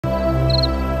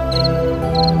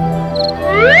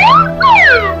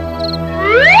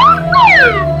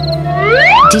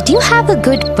Did you have a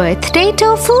good birthday,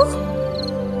 Tofu?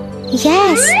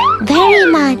 Yes, very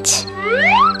much.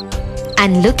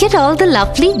 And look at all the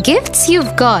lovely gifts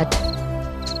you've got.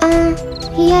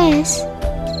 Yes.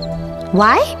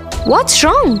 Why? What's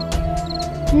wrong?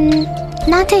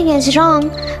 Nothing is wrong,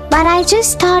 but I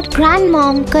just thought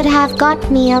Grandmom could have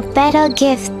got me a better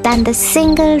gift than the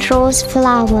single rose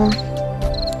flower.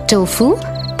 Tofu,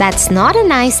 that's not a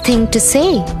nice thing to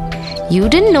say. You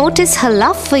didn't notice her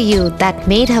love for you that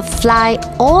made her fly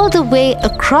all the way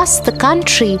across the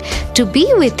country to be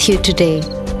with you today.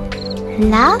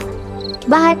 Love?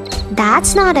 But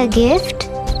that's not a gift.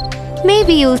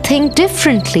 Maybe you'll think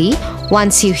differently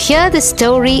once you hear the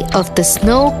story of the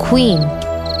Snow Queen.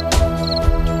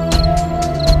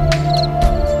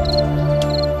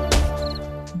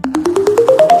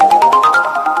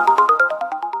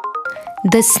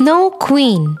 The Snow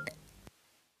Queen.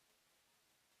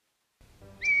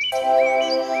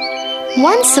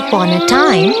 Once upon a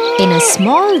time, in a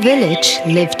small village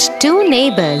lived two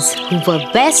neighbors who were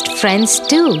best friends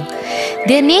too.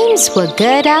 Their names were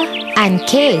Gerda and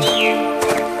Kay.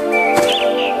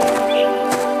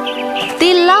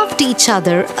 They loved each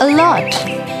other a lot.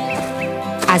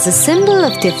 As a symbol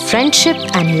of their friendship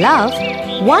and love,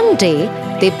 one day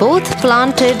they both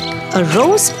planted a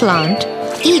rose plant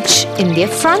each in their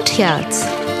front yards.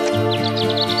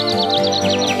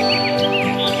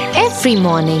 Every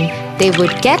morning, they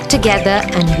would get together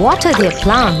and water their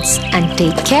plants and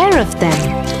take care of them.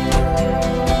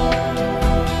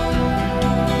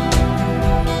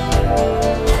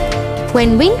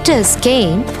 When winters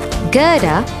came,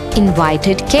 Gerda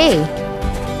invited Kay.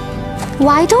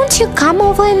 Why don't you come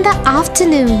over in the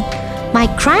afternoon? My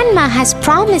grandma has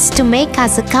promised to make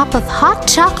us a cup of hot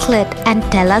chocolate and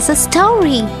tell us a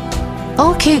story.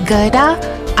 Okay,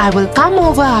 Gerda, I will come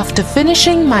over after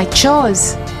finishing my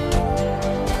chores.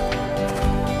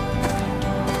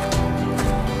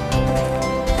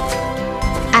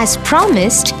 As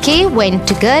promised, Kay went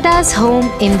to Gerda's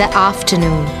home in the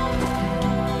afternoon.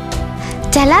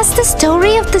 Tell us the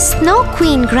story of the Snow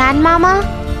Queen, Grandmama.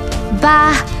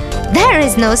 Bah, there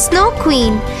is no Snow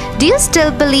Queen. Do you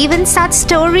still believe in such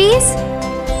stories?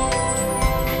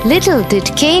 Little did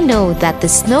Kay know that the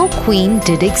Snow Queen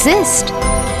did exist.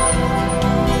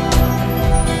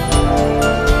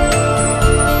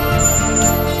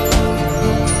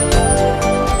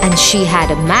 And she had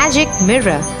a magic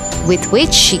mirror with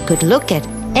which she could look at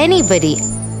anybody.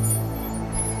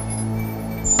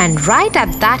 And right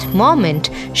at that moment,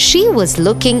 she was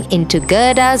looking into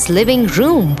Gerda's living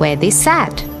room where they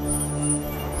sat.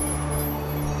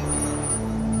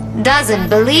 Doesn't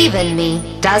believe in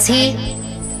me, does he?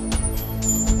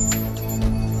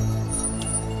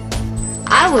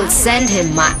 I will send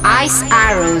him my ice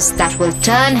arrows that will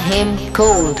turn him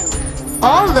cold.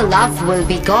 All the love will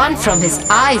be gone from his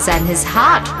eyes and his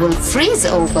heart will freeze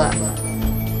over.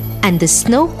 And the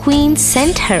Snow Queen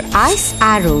sent her ice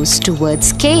arrows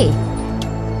towards Kay.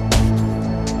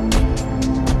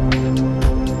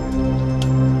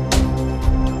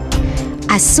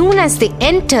 As soon as they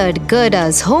entered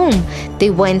Gerda's home,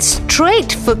 they went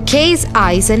straight for Kay's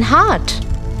eyes and heart.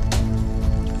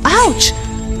 Ouch!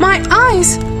 My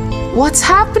eyes! What's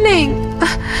happening?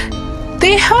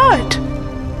 They hurt!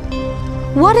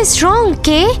 What is wrong,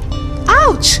 Kay?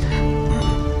 Ouch!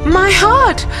 My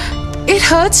heart! It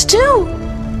hurts too!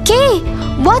 Kay,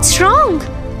 what's wrong?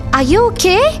 Are you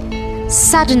okay?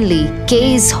 Suddenly,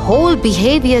 Kay's whole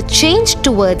behavior changed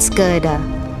towards Gerda.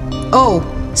 Oh,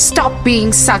 stop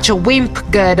being such a wimp,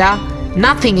 Gerda.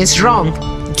 Nothing is wrong.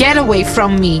 Get away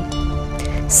from me.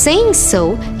 Saying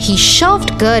so, he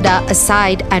shoved Gerda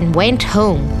aside and went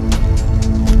home.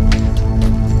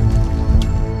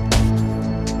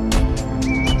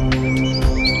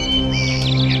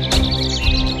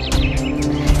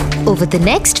 Over the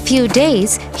next few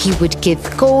days, he would give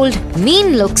cold,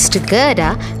 mean looks to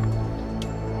Gerda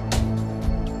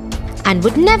and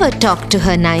would never talk to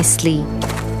her nicely.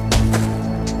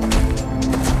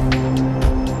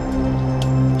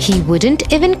 He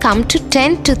wouldn't even come to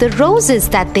tend to the roses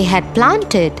that they had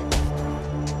planted.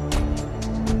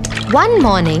 One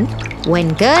morning,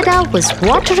 when Gerda was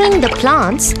watering the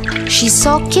plants, she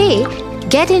saw Kay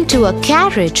get into a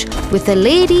carriage with a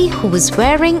lady who was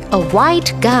wearing a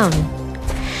white gown.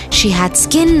 She had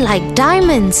skin like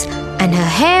diamonds and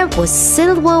her hair was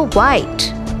silver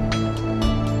white.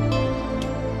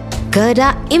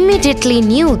 Gerda immediately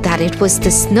knew that it was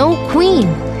the Snow Queen.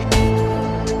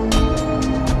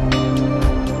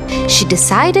 She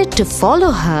decided to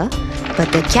follow her,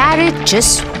 but the carriage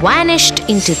just vanished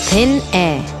into thin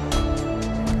air.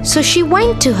 So she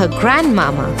went to her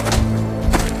grandmama.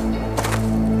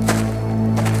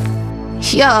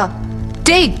 Here,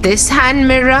 take this hand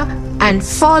mirror and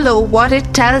follow what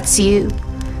it tells you.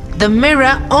 The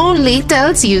mirror only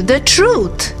tells you the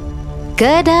truth.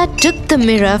 Gerda took the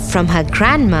mirror from her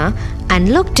grandma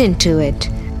and looked into it.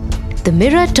 The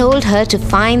mirror told her to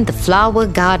find the flower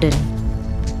garden.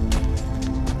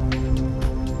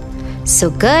 So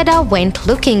Gerda went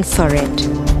looking for it.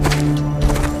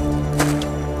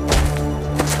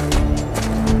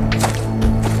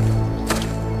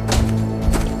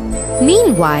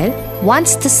 Meanwhile,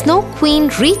 once the Snow Queen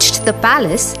reached the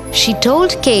palace, she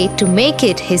told Kay to make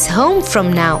it his home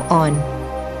from now on.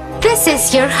 This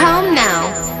is your home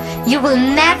now. You will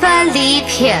never leave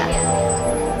here.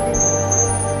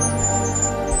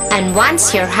 And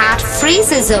once your heart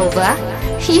freezes over,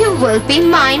 you will be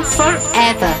mine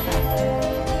forever.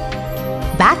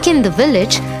 Back in the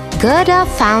village, Gerda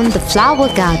found the flower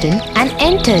garden and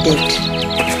entered it.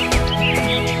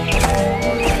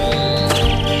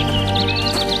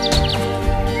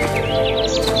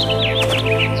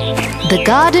 The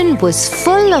garden was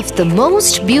full of the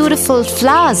most beautiful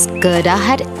flowers Gerda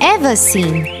had ever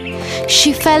seen.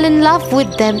 She fell in love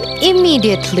with them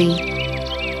immediately.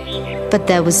 But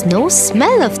there was no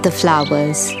smell of the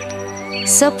flowers.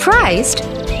 Surprised,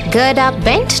 Gerda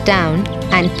bent down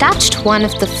and touched one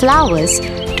of the flowers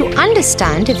to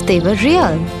understand if they were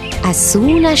real. As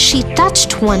soon as she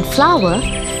touched one flower,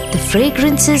 the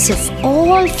fragrances of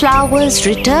all flowers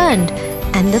returned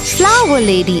and the flower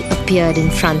lady appeared in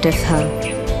front of her.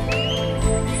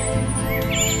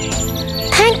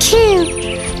 Thank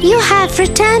you. You have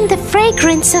returned the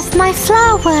fragrance of my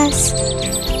flowers.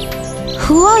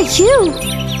 Who are you?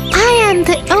 I am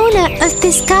the owner of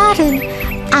this garden.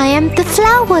 I am the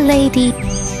flower lady.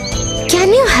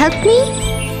 Can you help me?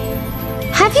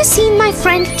 Have you seen my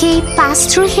friend Kay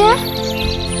pass through here?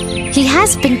 He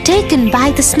has been taken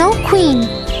by the Snow Queen.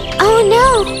 Oh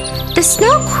no, the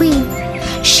Snow Queen.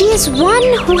 She is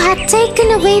one who had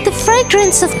taken away the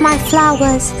fragrance of my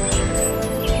flowers.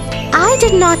 I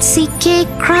did not see Kay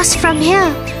cross from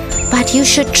here, but you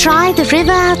should try the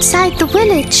river outside the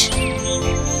village.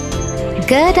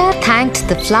 Gerda thanked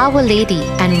the flower lady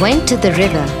and went to the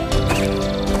river.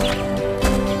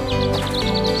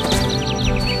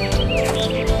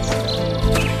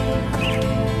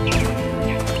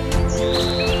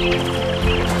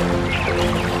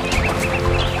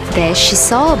 There she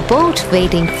saw a boat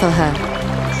waiting for her.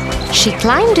 She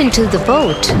climbed into the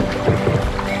boat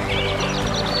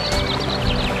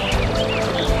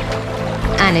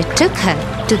and it took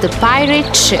her to the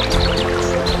pirate ship.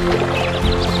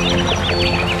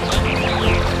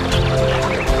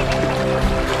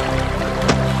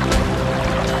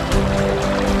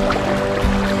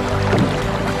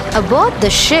 Aboard the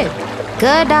ship,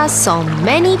 Gerda saw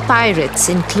many pirates,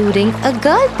 including a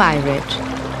girl pirate.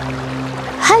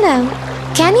 Hello,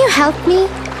 can you help me?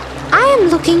 I am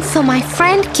looking for my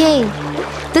friend Kay.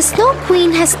 The Snow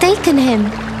Queen has taken him.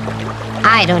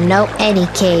 I don't know any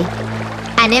Kay.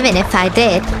 And even if I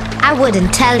did, I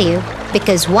wouldn't tell you,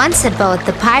 because once aboard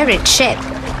the pirate ship,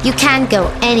 you can't go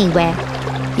anywhere.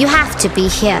 You have to be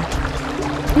here.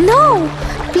 No,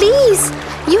 please,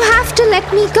 you have to let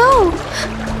me go.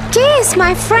 Kay is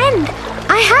my friend.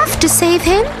 I have to save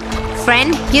him.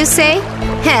 Friend, you say?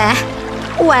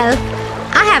 Well,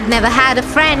 I have never had a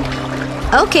friend.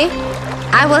 Okay,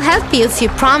 I will help you if you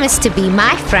promise to be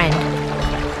my friend.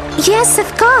 Yes, of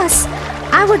course.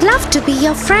 I would love to be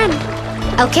your friend.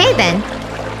 Okay then.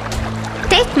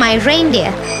 Take my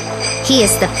reindeer. He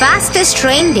is the fastest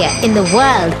reindeer in the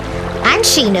world, and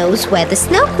she knows where the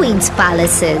Snow Queen's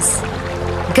palace is.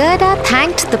 Gerda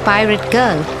thanked the pirate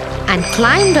girl and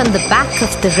climbed on the back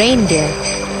of the reindeer.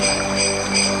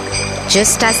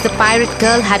 Just as the pirate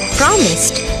girl had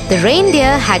promised, the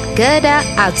reindeer had Gerda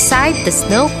outside the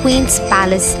Snow Queen's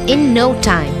palace in no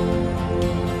time.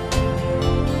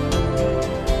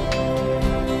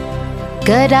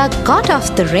 Gerda got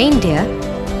off the reindeer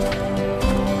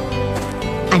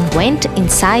and went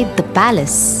inside the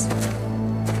palace.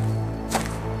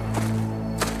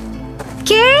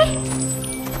 Kay?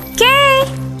 Kay?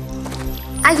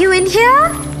 Are you in here?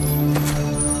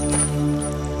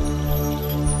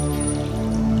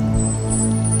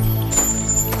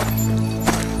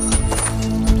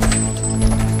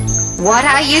 What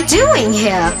are you doing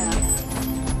here?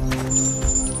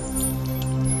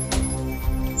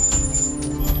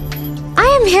 I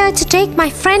am here to take my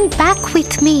friend back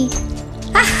with me.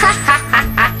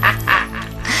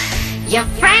 Your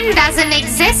friend doesn't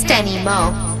exist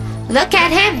anymore. Look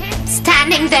at him,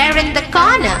 standing there in the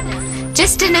corner.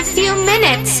 Just in a few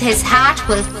minutes, his heart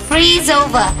will freeze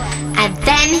over and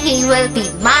then he will be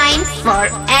mine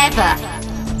forever.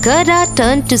 Gerda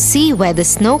turned to see where the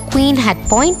Snow Queen had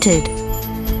pointed.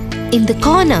 In the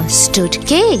corner stood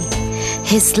Kay.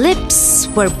 His lips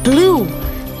were blue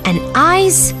and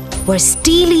eyes were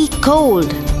steely cold.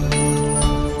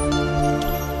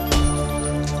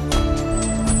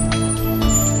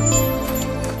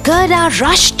 Gerda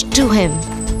rushed to him.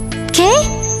 Kay,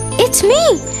 it's me,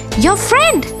 your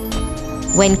friend.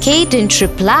 When Kay didn't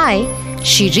reply,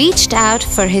 she reached out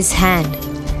for his hand.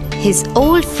 His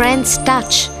old friend's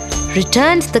touch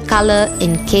returned the color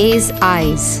in Kay's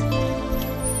eyes.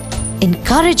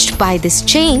 Encouraged by this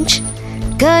change,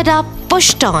 Gerda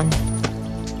pushed on.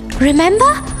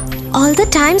 Remember all the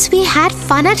times we had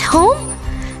fun at home?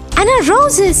 And our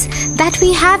roses that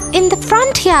we have in the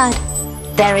front yard?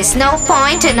 There is no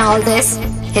point in all this.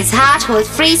 His heart will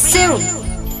freeze soon.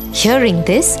 Hearing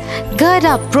this,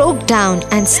 Gerda broke down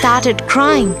and started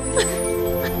crying.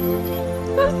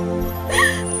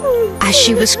 As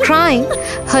she was crying,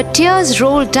 her tears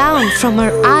rolled down from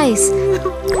her eyes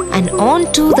and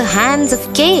onto the hands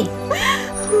of Kay.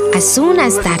 As soon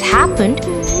as that happened,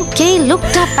 Kay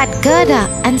looked up at Gerda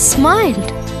and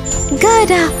smiled.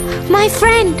 Gerda, my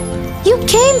friend, you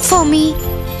came for me.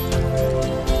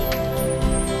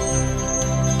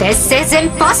 This is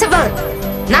impossible.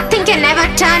 Nothing can ever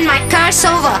turn my curse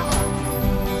over.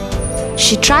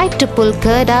 She tried to pull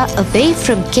Gerda away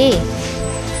from Kay.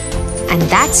 And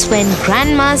that's when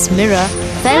Grandma's mirror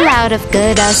fell out of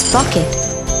Gerda's pocket.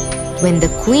 When the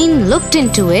Queen looked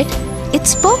into it, it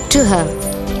spoke to her.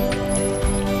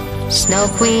 Snow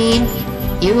Queen,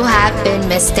 you have been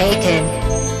mistaken.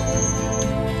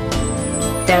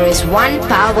 There is one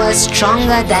power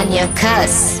stronger than your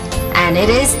curse, and it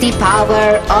is the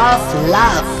power of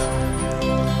love.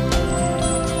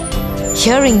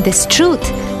 Hearing this truth,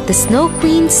 the Snow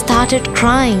Queen started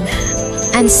crying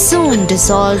and soon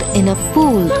dissolved in a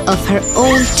pool of her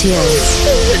own tears.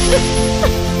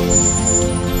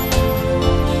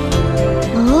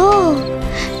 Oh,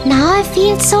 now I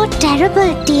feel so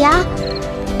terrible, dear.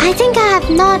 I think I have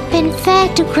not been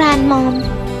fair to Grandmom.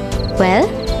 Well,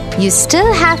 you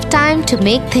still have time to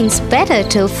make things better,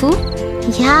 Tofu.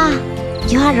 Yeah,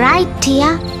 you are right,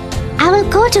 dear. I will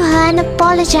go to her and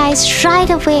apologize right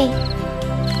away.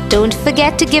 Don't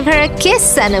forget to give her a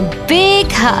kiss and a big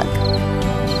hug.